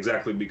because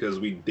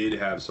we did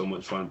have so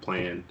much fun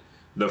playing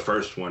the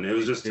first one. It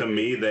was just to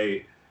me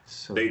they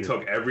good.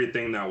 took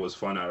everything that was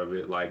fun out of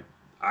it. Like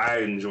I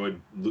enjoyed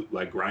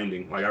like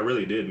grinding. Like I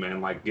really did, man.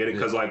 Like get it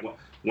because like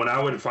when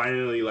I would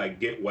finally like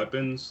get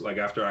weapons, like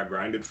after I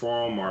grinded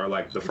for them, or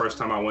like the first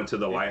time I went to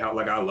the lighthouse,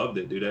 like I loved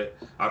it, dude.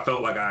 I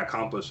felt like I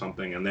accomplished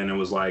something, and then it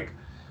was like,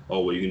 oh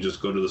well, you can just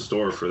go to the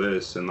store for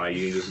this, and like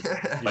you can just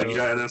like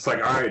and it's like,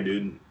 all right,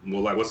 dude.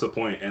 Well, like what's the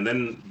point? And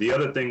then the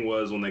other thing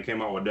was when they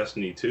came out with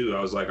Destiny 2, I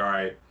was like, all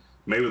right,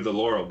 maybe the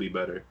lore will be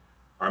better,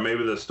 or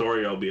maybe the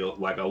story will be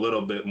like a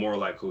little bit more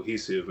like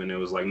cohesive. And it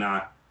was like,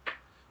 nah.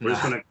 We're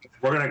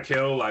gonna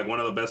kill like one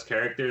of the best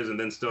characters and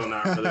then still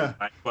not really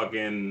like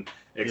fucking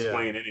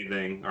explain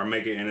anything or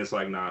make it. And it's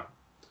like, nah,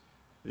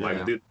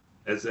 like dude,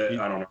 it's I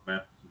don't know, man.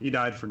 He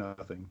died for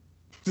nothing.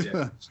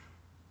 Yeah.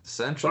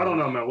 Essentially. So I don't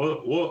know, man.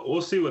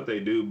 We'll see what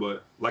they do,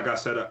 but like I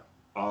said,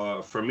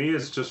 for me,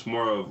 it's just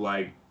more of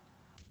like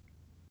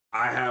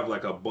I have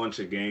like a bunch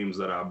of games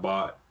that I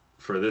bought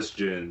for this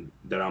gen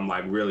that I'm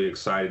like really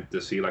excited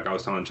to see. Like I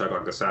was telling Chuck,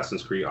 like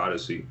Assassin's Creed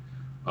Odyssey.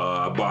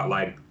 I bought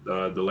like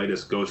the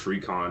latest Ghost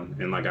Recon,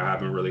 and like I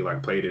haven't really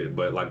like played it,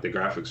 but like the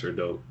graphics are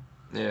dope.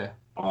 Yeah.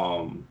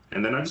 And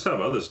then I just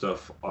have other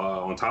stuff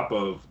on top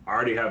of. I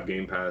already have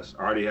Game Pass.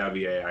 I already have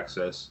EA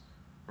Access.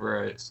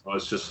 Right. So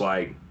it's just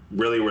like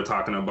really we're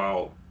talking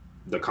about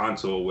the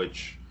console,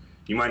 which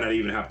you might not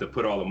even have to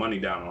put all the money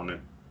down on it,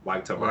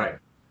 like to buy it.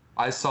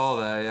 I saw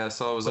that. Yeah, I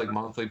saw it was like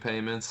monthly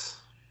payments.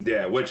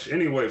 Yeah, which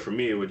anyway for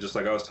me it would just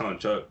like I was telling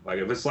Chuck, like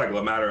if it's like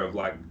a matter of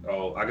like,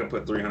 oh, I can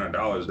put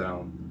 $300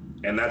 down.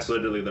 And that's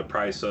literally the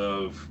price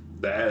of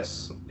the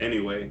S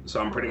anyway.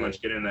 So I'm pretty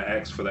much getting the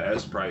X for the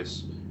S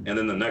price. And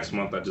then the next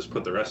month I just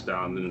put the rest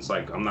down. And then it's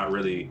like I'm not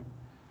really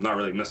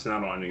missing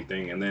out on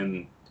anything. And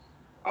then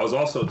I was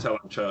also telling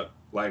Chuck,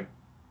 like,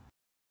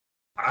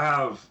 I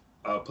have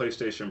a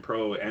PlayStation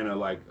Pro and a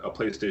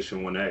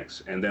PlayStation 1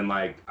 X. And then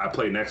like I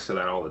play next to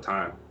that all the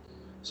time.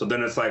 So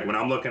then it's like when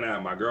I'm looking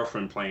at my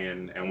girlfriend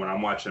playing and when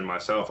I'm watching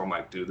myself, I'm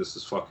like, dude, this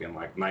is fucking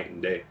like night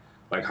and day.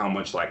 Like how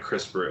much like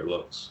crisper it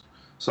looks.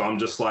 So I'm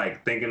just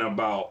like thinking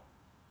about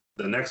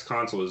the next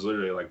console is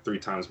literally like 3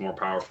 times more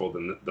powerful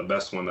than the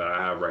best one that I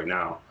have right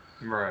now.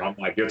 Right. I'm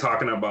like, you're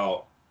talking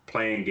about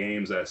playing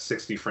games at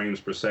 60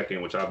 frames per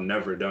second, which I've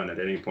never done at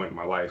any point in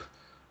my life.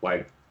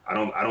 Like I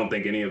don't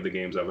think any of the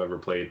games I've ever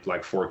played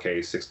like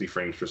 4K 60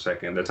 frames per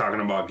second. They're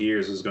talking about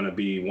Gears is going to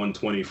be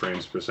 120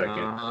 frames per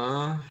second.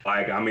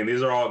 Like I mean,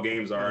 these are all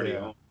games I already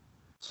own.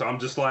 So I'm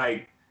just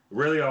like,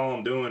 really all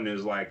I'm doing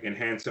is like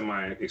enhancing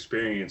my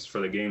experience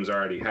for the games I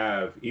already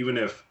have, even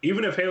if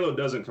Halo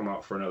doesn't come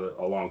out for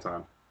a long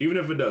time, even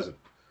if it doesn't.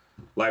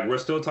 Like we're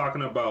still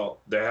talking about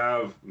they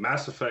have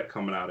Mass Effect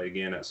coming out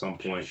again at some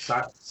point.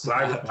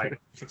 Cyberpunk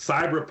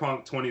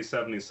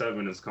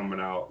 2077 is coming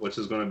out, which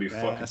is going to be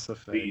fucking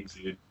sweet,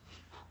 dude.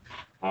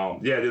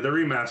 Yeah, dude, they're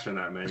remastering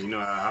that, man. You know,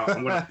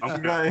 I'm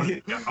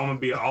gonna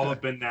be all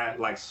up in that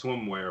like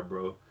swimwear,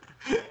 bro.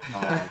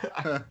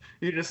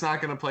 You're just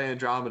not gonna play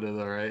Andromeda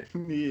though, right?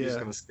 Yeah. You're just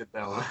gonna skip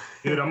that one.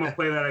 Dude, I'm gonna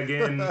play that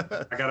again.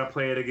 I gotta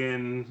play it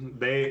again.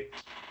 They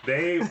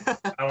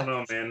I don't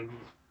know, man.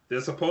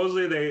 It's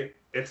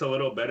a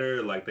little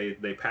better. Like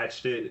they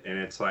patched it and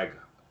it's like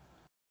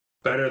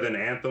better than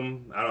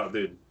Anthem. I don't,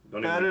 dude.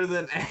 Don't better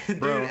even... than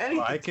bro.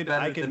 Dude,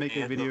 I could make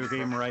a video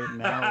game right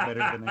now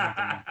better than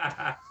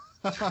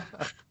Anthem.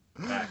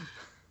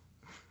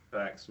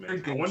 Facts,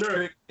 man. I wonder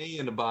trick me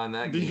into buying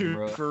that game,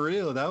 bro. For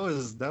real, that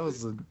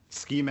was a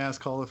ski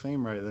mask Hall of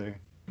Fame right there.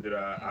 Dude,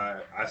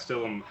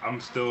 I'm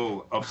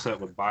still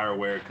upset with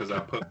BioWare because I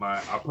put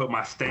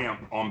my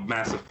stamp on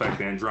Mass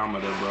Effect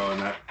Andromeda, bro,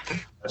 and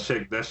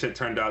that shit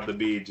turned out to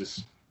be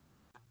just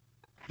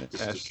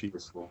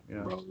peaceful,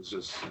 yeah. Bro. It was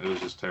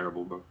just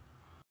terrible, bro.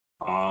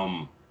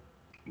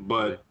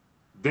 But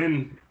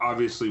then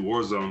obviously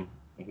Warzone,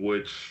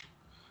 which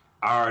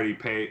I already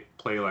play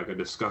like a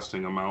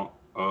disgusting amount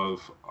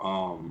of,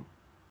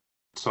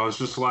 so it's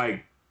just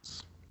like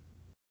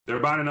they're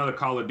buying another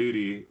Call of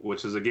Duty,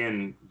 which is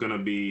again gonna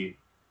be,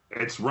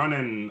 it's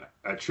running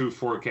at true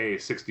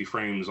 4K 60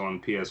 frames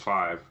on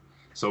PS5.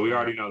 So we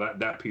already know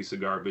that piece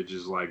of garbage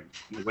is like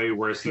way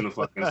worse than the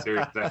fucking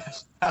Series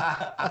X.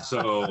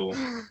 So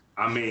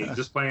I mean,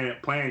 just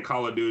playing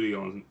Call of Duty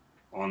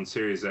on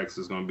Series X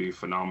is gonna be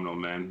phenomenal,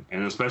 man.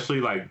 And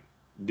especially like,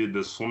 did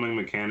the swimming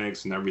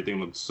mechanics and everything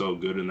look so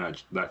good in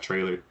that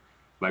trailer?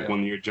 Like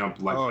when you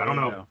jump, like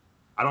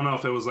I don't know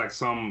if it was like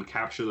some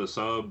capture the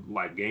sub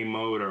like game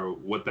mode or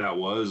what that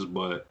was,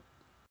 but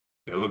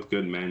It looked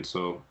good, man.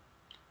 So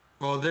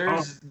Well, oh,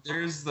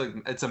 there's like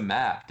it's a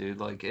map, dude.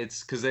 Like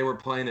it's because they were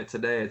playing it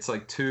today. It's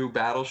like two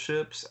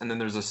battleships, and then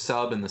there's a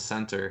sub in the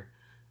center,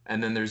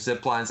 and then there's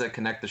zip lines that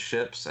connect the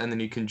ships, and then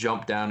you can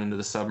jump down into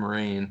the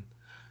submarine.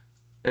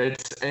 Dude,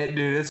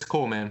 it's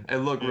cool, man. It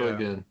looked really Yeah.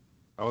 good.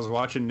 I was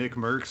watching Nick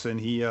Merckx and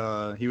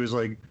he was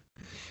like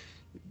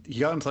he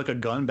got into like a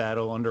gun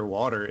battle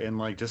underwater and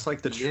like just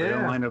like the trail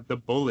Yeah. line of the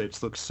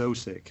bullets looks so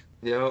sick.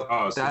 Yep.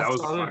 oh, see, that That's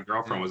was the what my other.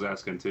 girlfriend was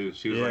asking too.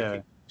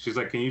 Yeah. She's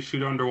like, can you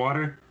shoot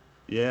underwater?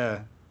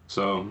 Yeah.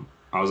 So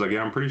I was like,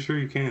 yeah, I'm pretty sure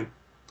you can.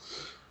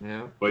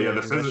 Yeah. But yeah, Yeah,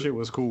 the 'cause that physics. shit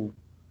was cool.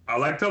 I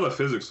liked how the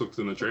physics looked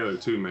in the trailer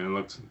too, man.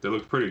 They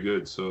looked pretty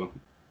good. So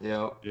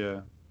Yep.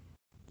 Yeah.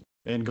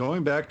 And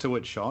going back to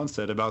what Sean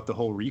said about the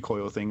whole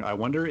recoil thing, I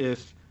wonder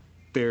if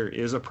there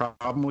is a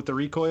problem with the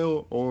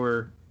recoil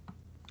or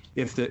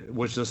if it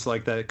was just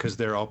like that because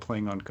they're all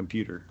playing on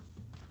computer.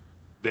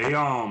 they no,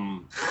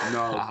 I don't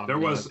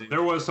know, dude.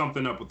 there was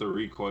something up with the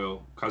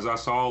recoil because I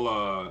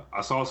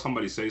saw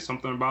somebody say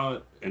something about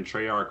it and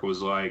Treyarch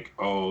was like,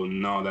 oh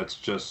no, that's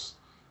just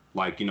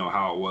like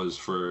how it was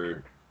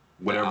for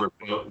whatever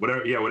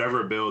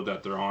build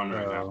that they're on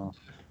right now. Uh,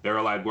 They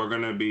were like, we're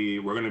gonna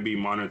be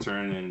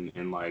monitoring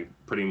and like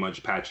pretty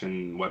much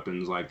patching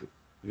weapons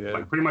yeah.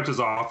 like pretty much as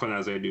often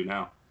as they do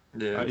now.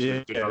 Yeah.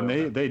 Yeah, You know and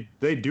that.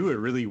 they do it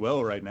really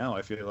well right now,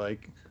 I feel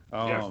like.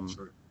 Yeah, for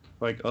sure.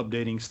 Like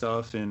updating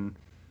stuff and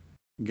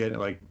get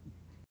like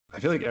I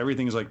feel like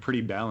everything's like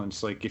pretty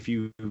balanced. Like if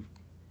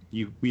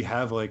we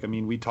have like I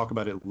mean we talk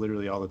about it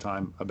literally all the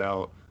time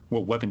about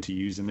what weapon to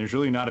use and there's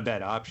really not a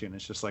bad option.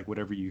 It's just like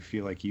whatever you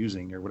feel like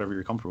using or whatever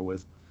you're comfortable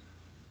with.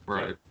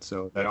 Right.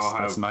 So They all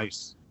that's have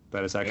nice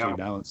that it's actually yeah,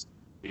 balanced.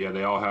 yeah,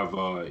 they all have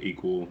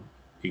equal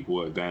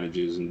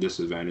advantages and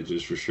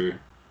disadvantages for sure.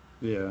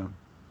 Yeah.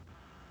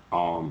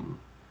 Um,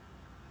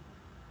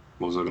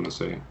 what was I gonna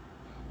say?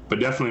 But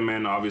definitely,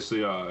 man.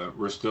 Obviously,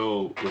 we're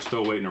still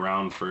waiting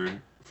around for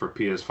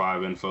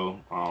PS5 info.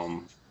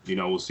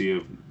 We'll see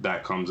if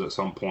that comes at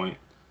some point.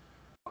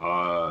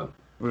 Uh,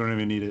 We don't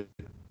even need it.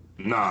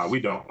 nah, we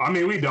don't. I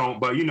mean, we don't.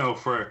 But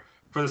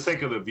for the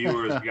sake of the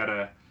viewers, we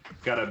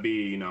gotta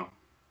be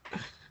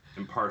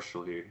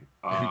impartial here.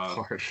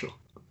 Impartial.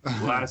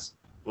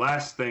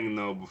 Last thing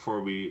though,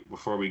 before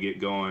we get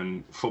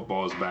going,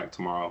 football is back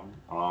tomorrow.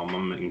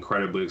 I'm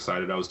incredibly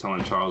excited. I was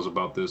telling Charles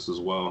about this as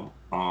well.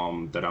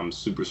 That I'm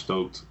super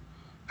stoked.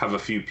 Have a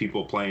few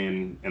people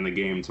playing in the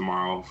game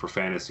tomorrow for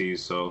fantasy,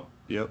 so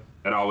Yep.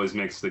 that always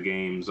makes the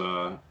games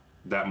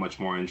that much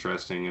more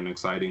interesting and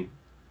exciting.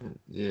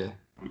 Yeah.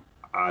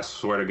 I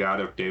swear to God,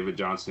 if David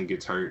Johnson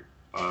gets hurt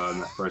in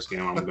that first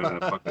game, I'm gonna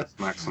fucking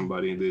smack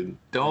somebody, dude.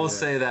 Don't Yeah.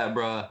 say that,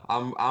 bro.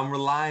 I'm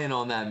relying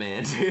on that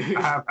man, dude.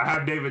 I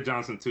have David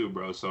Johnson too,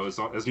 bro. So it's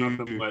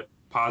nothing but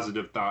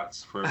positive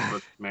thoughts for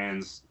this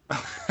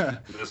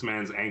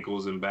man's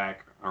ankles and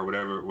back or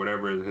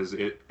whatever his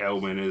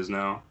ailment is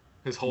now.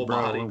 His whole Bro,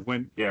 body.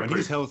 when Yeah,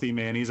 he's healthy,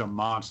 man, he's a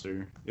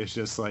monster. It's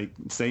just like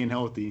staying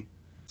healthy.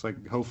 It's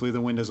like hopefully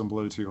the wind doesn't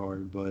blow too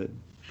hard, but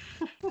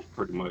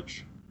pretty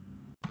much.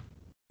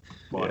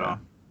 But yeah.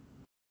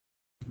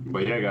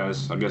 but yeah,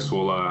 guys. I guess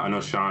we'll. I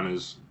know Sean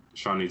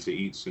needs to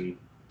eat soon,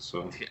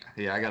 so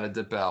Yeah, I gotta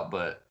dip out,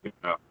 but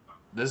yeah.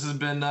 this has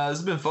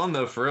been fun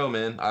though, for real,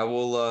 man. I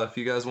will if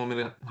you guys want me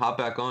to hop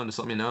back on, just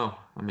let me know.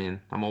 I mean,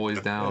 I'm always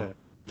down.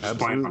 Yeah, Just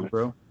plan on absolutely, it.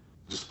 bro.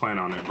 Just plan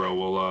on it,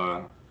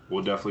 bro.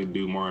 We'll definitely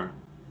do more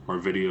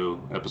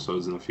video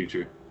episodes in the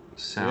future.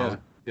 Sounds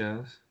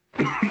good,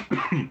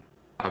 guys.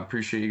 I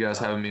appreciate you guys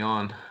having me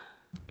on.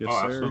 Yes, Oh,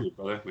 sir. absolutely,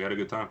 brother. We had a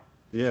good time.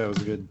 Yeah, it was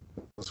good.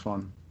 It was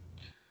fun.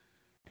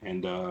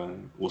 And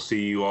we'll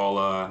see you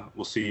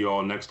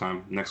all next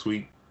time, next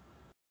week.